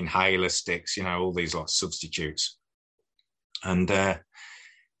 the inhaler sticks, all these like substitutes. And,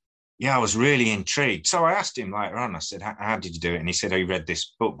 I was really intrigued. So I asked him later on, I said, how did you do it? And he said, he read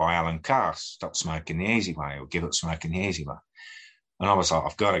this book by Alan Carr, Stop Smoking the Easy Way, or Give Up Smoking the Easy Way. And I was like,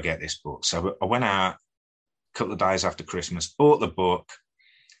 I've got to get this book. So I went out a couple of days after Christmas, bought the book,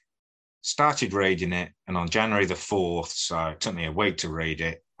 started reading it. And on January the 4th, so it took me a week to read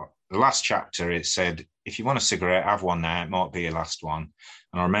it. The last chapter, it said, if you want a cigarette, have one now. It might be your last one.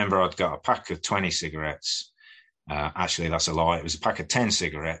 And I remember I'd got a pack of 20 cigarettes. Actually, that's a lie. It was a pack of 10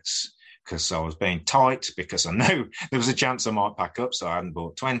 cigarettes because I was being tight because I knew there was a chance I might pack up, so I hadn't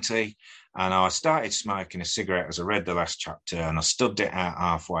bought 20. And I started smoking a cigarette as I read the last chapter, and I stubbed it out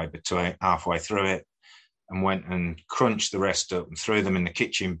halfway through it and went and crunched the rest up and threw them in the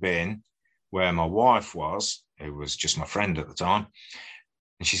kitchen bin where my wife was, who was just my friend at the time.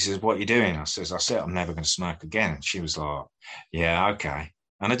 And she says, what are you doing? I said, I'm never going to smoke again. And she was like, yeah, okay.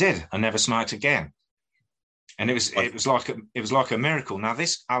 And I did. I never smoked again. And it was like a miracle. Now,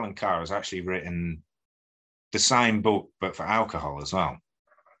 this Alan Carr has actually written the same book, but for alcohol as well.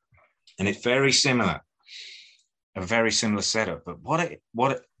 And it's very similar, a very similar setup. But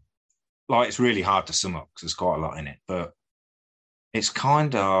it's really hard to sum up because there's quite a lot in it. But it's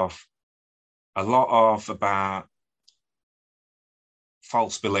kind of a lot of about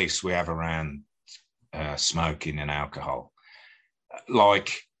false beliefs we have around smoking and alcohol.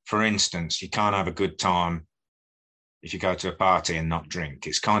 Like, for instance, you can't have a good time if you go to a party and not drink.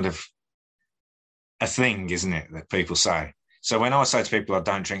 It's kind of a thing, isn't it, that people say. So when I say to people I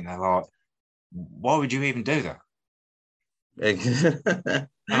don't drink, they're like, why would you even do that? And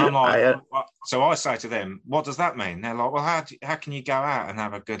And I'm like, so I say to them, what does that mean? They're like, well, how can you go out and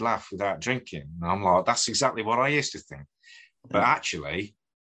have a good laugh without drinking? And I'm like, that's exactly what I used to think. But actually,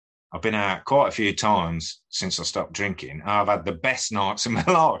 I've been out quite a few times since I stopped drinking. I've had the best nights of my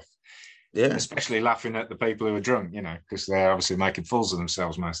life. Yeah. Especially laughing at the people who are drunk, because they're obviously making fools of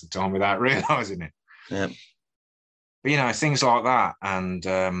themselves most of the time without realizing it. Yeah. But, things like that.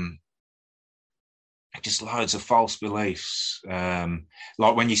 And just loads of false beliefs.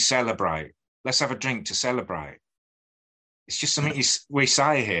 Like when you celebrate, let's have a drink to celebrate. It's just something we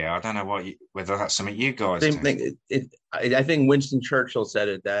say here. I don't know whether that's something you guys Same thing. I think Winston Churchill said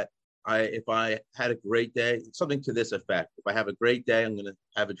it, that if I had a great day, something to this effect. If I have a great day, I'm going to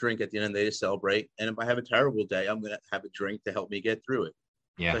have a drink at the end of the day to celebrate. And if I have a terrible day, I'm going to have a drink to help me get through it.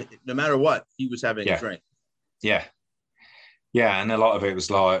 Yeah. So no matter what, he was having a drink. Yeah. Yeah. And a lot of it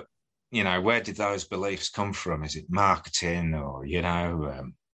was like, where did those beliefs come from? Is it marketing or,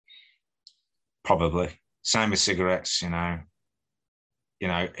 probably. Same with cigarettes, here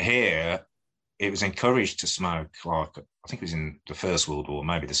it was encouraged to smoke. Like, I think it was in the First World War,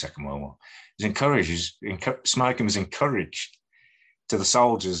 maybe the Second World War. It was encouraged. Smoking was encouraged to the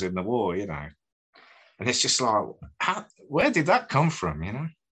soldiers in the war, And it's just like, where did that come from,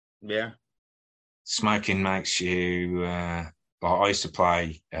 Yeah. Smoking makes you, I used to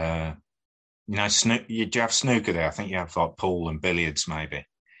play, you'd have snooker there. I think you have like pool and billiards, maybe.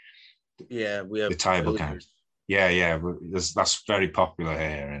 Yeah, we have the table games. Yeah. That's very popular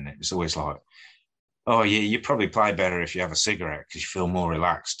here, and it's always like, oh, yeah, you probably play better if you have a cigarette because you feel more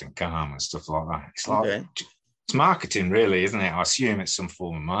relaxed and calm and stuff like that. It's like it's marketing, really, isn't it? I assume it's some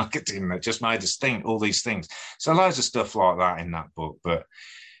form of marketing that just made us think all these things. So loads of stuff like that in that book, but.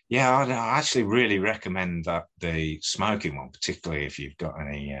 Yeah, I actually really recommend that the smoking one, particularly if you've got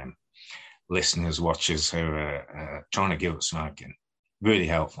any listeners, watchers who are trying to give up smoking. Really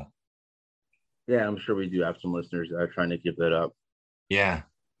helpful. Yeah, I'm sure we do have some listeners that are trying to give that up. Yeah,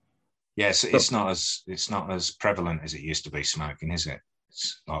 so it's not as prevalent as it used to be. Smoking, is it?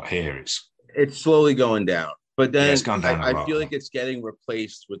 It's not here. It's slowly going down, but then it's gone down I feel like it's getting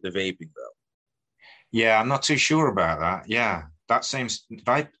replaced with the vaping, though. Yeah, I'm not too sure about that. Yeah. That seems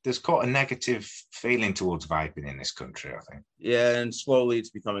there's quite a negative feeling towards vaping in this country, I think. Yeah, and slowly it's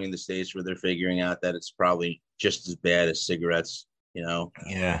becoming in the States where they're figuring out that it's probably just as bad as cigarettes,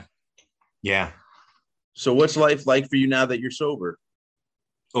 Yeah. So what's life like for you now that you're sober?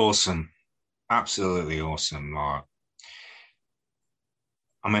 Awesome. Absolutely awesome. Like,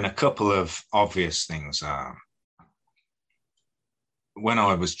 a couple of obvious things are when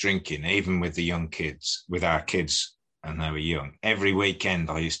I was drinking, even with our kids, and they were young, every weekend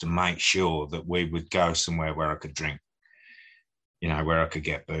I used to make sure that we would go somewhere where I could drink, where I could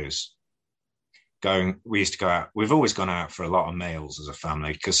get booze. We used to go out. We've always gone out for a lot of meals as a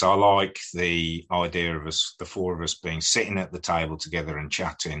family because I like the idea of us, the four of us, sitting at the table together and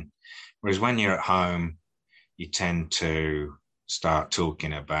chatting. Whereas when you're at home, you tend to start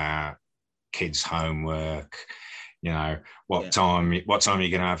talking about kids' homework, what time you're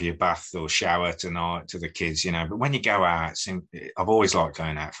going to have your bath or shower tonight to the kids, But when you go out, I've always liked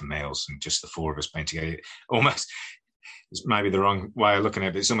going out for meals and just the four of us being together. Almost, it's maybe the wrong way of looking at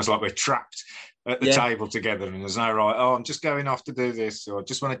it, but it's almost like we're trapped at the table together and there's no right, I'm just going off to do this, or I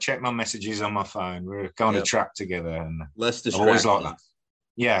just want to check my messages on my phone. We're kind of trapped together. And less distracting. I've always liked that.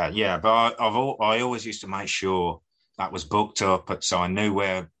 Yeah. But I always used to make sure that was booked up so I knew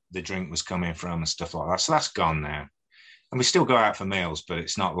where the drink was coming from and stuff like that. So that's gone now. And we still go out for meals, but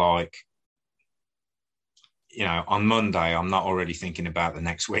it's not like, on Monday, I'm not already thinking about the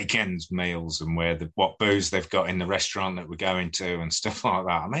next weekend's meals and what booze they've got in the restaurant that we're going to and stuff like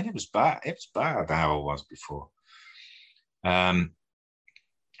that. It was bad. It was bad how I was before.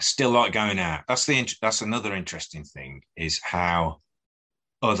 Still like going out. That's another interesting thing is how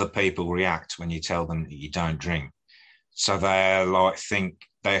other people react when you tell them that you don't drink. So they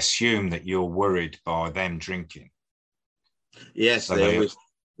assume that you're worried by them drinking. Yes, so they always,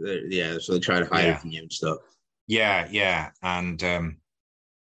 so they try to hide it from you and stuff. Yeah. And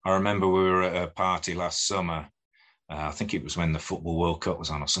I remember we were at a party last summer. I think it was when the Football World Cup was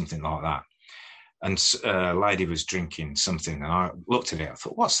on or something like that. And a lady was drinking something, and I looked at it. I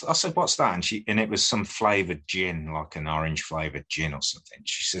thought, what's that? And it was some flavoured gin, like an orange flavoured gin or something.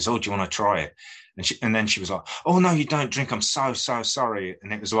 She says, "Oh, do you want to try it?" And then she was like, "Oh no, you don't drink. I'm so sorry."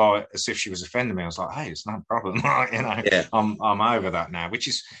 And it was like as if she was offending me. I was like, "Hey, it's no problem, I'm over that now," which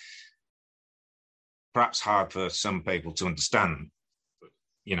is perhaps hard for some people to understand,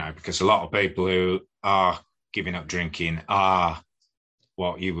 because a lot of people who are giving up drinking are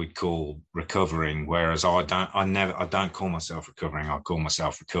what you would call recovering, whereas I don't call myself recovering. I call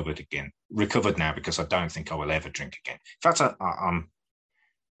myself recovered now, because I don't think I will ever drink again. In fact, I'm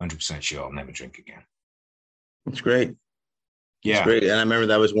 100% sure I'll never drink again. That's great. Yeah. That's great. And I remember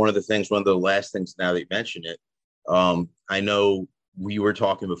that was one of the last things, now that you mention it. I know we were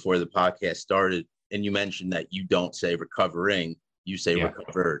talking before the podcast started, and you mentioned that you don't say recovering, you say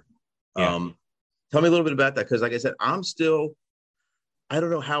recovered. Yeah. Tell me a little bit about that, because like I said, I don't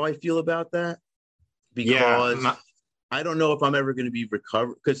know how I feel about that, because I don't know if I'm ever going to be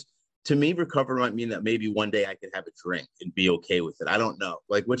recovered, because to me, recover might mean that maybe one day I could have a drink and be okay with it. I don't know.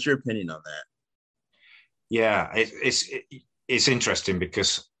 Like, what's your opinion on that? Yeah, it's interesting,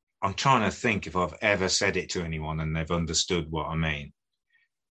 because I'm trying to think if I've ever said it to anyone and they've understood what I mean.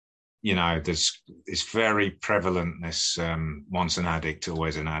 You know, it's very prevalent, this once an addict,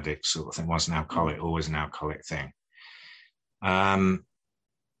 always an addict sort of thing, once an alcoholic, always an alcoholic thing.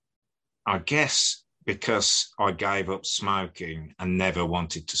 I guess because I gave up smoking and never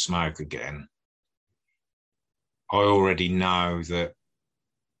wanted to smoke again, I already know that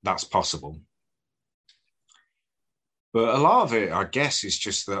that's possible. But a lot of it, I guess, is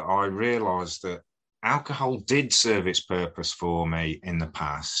just that I realised that alcohol did serve its purpose for me in the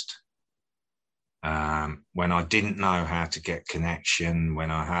past, when I didn't know how to get connection, when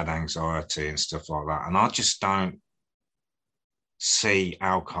I had anxiety and stuff like that. And I just don't see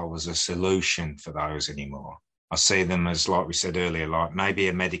alcohol as a solution for those anymore. I see them as, like we said earlier, like maybe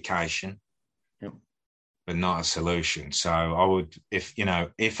a medication, but not a solution. So I would, if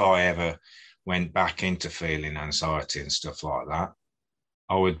I ever went back into feeling anxiety and stuff like that,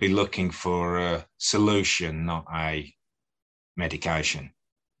 I would be looking for a solution, not a medication.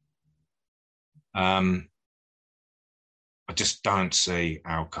 I just don't see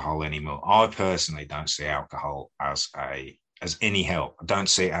alcohol anymore. I personally don't see alcohol as any help. I don't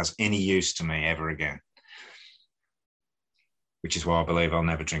see it as any use to me ever again, which is why I believe I'll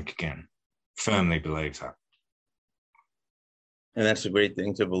never drink again. Firmly believe that. And that's a great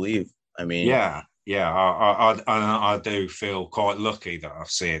thing to believe. I mean, I do feel quite lucky that I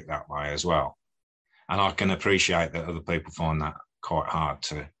see it that way as well. And I can appreciate that other people find that quite hard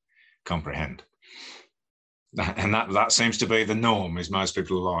to comprehend. And that seems to be the norm, is most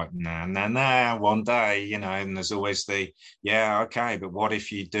people are like, nah, one day, and there's always okay, but what if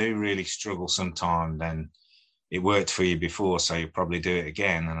you do really struggle sometime, then it worked for you before, so you probably do it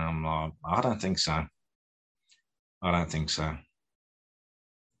again. And I'm like, I don't think so.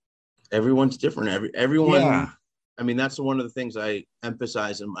 Everyone's different. Everyone. Yeah. I mean, that's one of the things I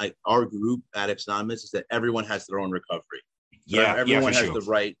emphasize in our group, Addicts Anonymous, is that everyone has their own recovery. Everyone has the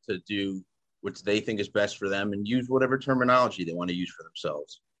right to do what they think is best for them and use whatever terminology they want to use for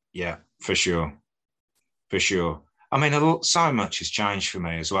themselves. Yeah, for sure. I mean, so much has changed for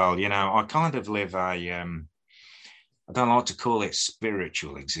me as well. I kind of live I don't like to call it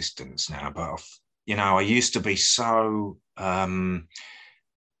spiritual existence now, but I used to be so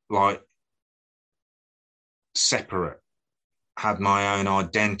separate, had my own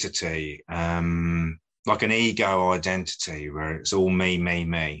identity, like an ego identity where it's all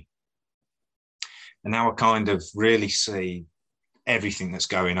me. And now I kind of really see everything that's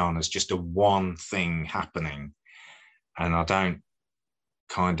going on as just a one thing happening. And I don't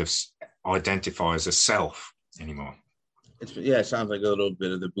kind of identify as a self anymore. It sounds like a little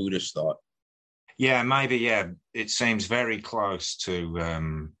bit of the Buddhist thought. Yeah, maybe, yeah. It seems very close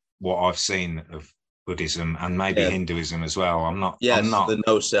to what I've seen of Buddhism and maybe Hinduism as well. I'm not. The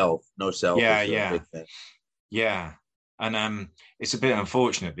no self. Yeah. Yeah. And it's a bit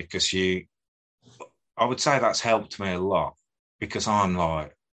unfortunate because I would say that's helped me a lot because I'm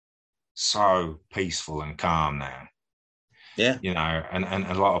like so peaceful and calm now. Yeah. And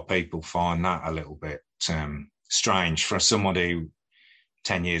a lot of people find that a little bit strange for somebody who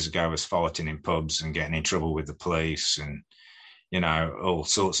 10 years ago was fighting in pubs and getting in trouble with the police and, all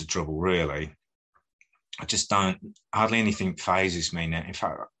sorts of trouble, really. I just don't, hardly anything phases me now. In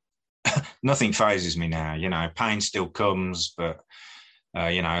fact, nothing phases me now. Pain still comes, but,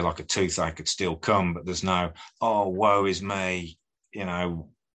 like a toothache could still come, but there's no, oh, woe is me.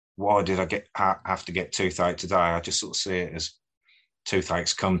 Why did I have to get toothache today? I just sort of see it as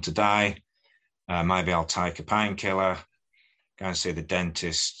toothaches come today. Maybe I'll take a painkiller, go and see the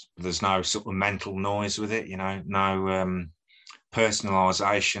dentist. There's no sort of mental noise with it, no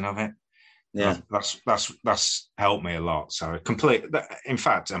personalisation of it. Yeah, that's helped me a lot. So in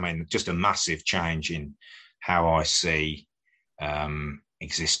fact, I mean, just a massive change in how I see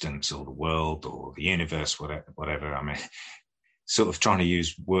existence or the world or the universe, whatever. I mean, sort of trying to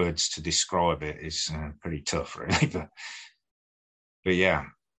use words to describe it is pretty tough, really. But yeah.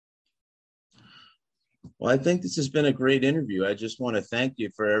 Well, I think this has been a great interview. I just want to thank you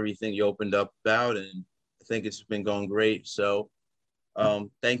for everything you opened up about, and I think it's been going great. So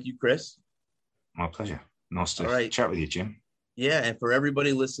thank you, Chris. My pleasure. Nice to All right. chat with you, Jim. Yeah, and for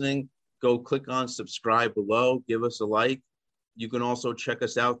everybody listening, go click on subscribe below, give us a like. You can also check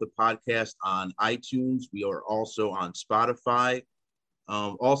us out, the podcast, on iTunes. We are also on Spotify.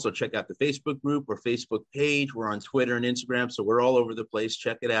 Also, check out the Facebook group or Facebook page. We're on Twitter and Instagram, so we're all over the place.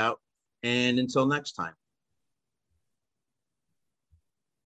 Check it out. And until next time.